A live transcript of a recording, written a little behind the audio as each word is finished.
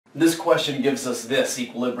This question gives us this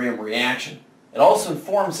equilibrium reaction. It also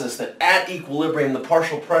informs us that at equilibrium the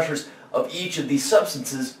partial pressures of each of these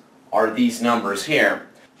substances are these numbers here.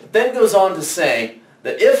 It then goes on to say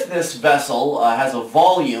that if this vessel has a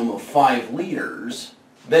volume of 5 liters,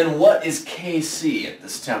 then what is Kc at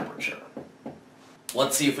this temperature?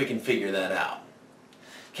 Let's see if we can figure that out.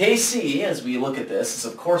 Kc, as we look at this, is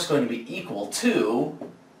of course going to be equal to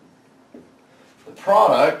the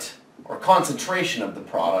product, or concentration of the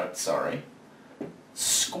product,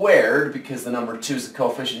 squared, because the number 2 is the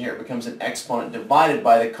coefficient here, it becomes an exponent, divided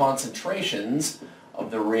by the concentrations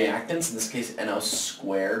of the reactants, in this case NO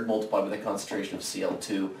squared, multiplied by the concentration of Cl2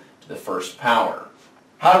 to the first power.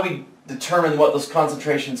 How do we determine what those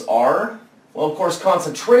concentrations are? Well, of course,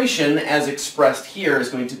 concentration, as expressed here, is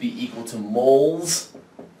going to be equal to moles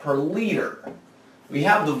per liter. We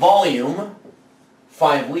have the volume,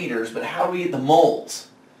 5 liters, but how do we get the moles?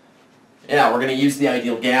 Yeah, we're going to use the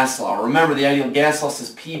ideal gas law. Remember, the ideal gas law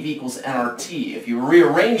says PV equals nRT. If you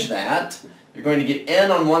rearrange that, you're going to get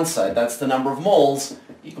N on one side, that's the number of moles,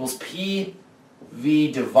 equals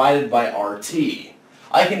PV divided by RT.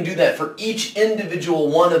 I can do that for each individual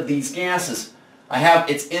one of these gases. I have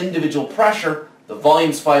its individual pressure, the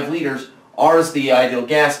volume's 5 liters, R is the ideal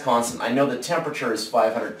gas constant. I know the temperature is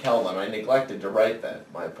 500 Kelvin. I neglected to write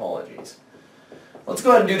that. My apologies. Let's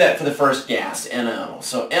go ahead and do that for the first gas, NO.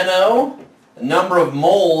 So NO, the number of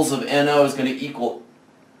moles of NO is going to equal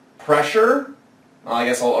pressure, I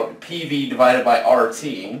guess I'll PV divided by RT.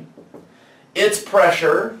 Its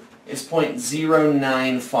pressure is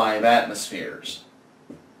 0.095 atmospheres.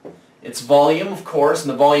 Its volume, of course, and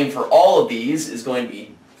the volume for all of these is going to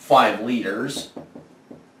be 5 liters.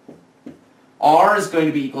 R is going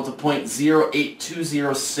to be equal to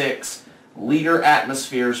 0.08206 liter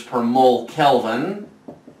atmospheres per mole Kelvin.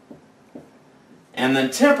 And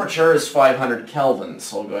then temperature is 500 Kelvin,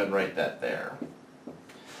 so I'll go ahead and write that there.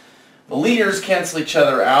 The liters cancel each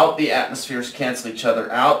other out, the atmospheres cancel each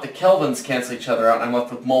other out, the kelvins cancel each other out, and I'm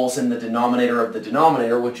left with moles in the denominator of the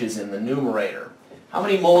denominator, which is in the numerator. How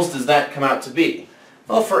many moles does that come out to be?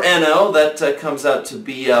 Well, for NO, that comes out to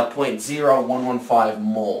be 0.0115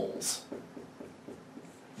 moles.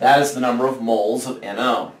 That is the number of moles of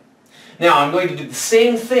NO. Now, I'm going to do the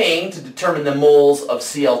same thing to determine the moles of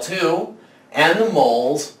Cl2 and the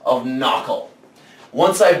moles of NaCl.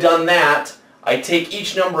 Once I've done that, I take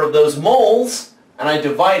each number of those moles and I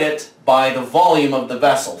divide it by the volume of the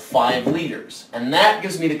vessel, 5 liters. And that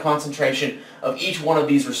gives me the concentration of each one of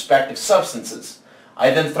these respective substances.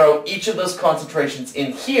 I then throw each of those concentrations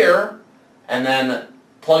in here and then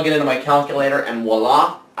plug it into my calculator, and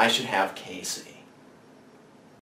voila, I should have Kc.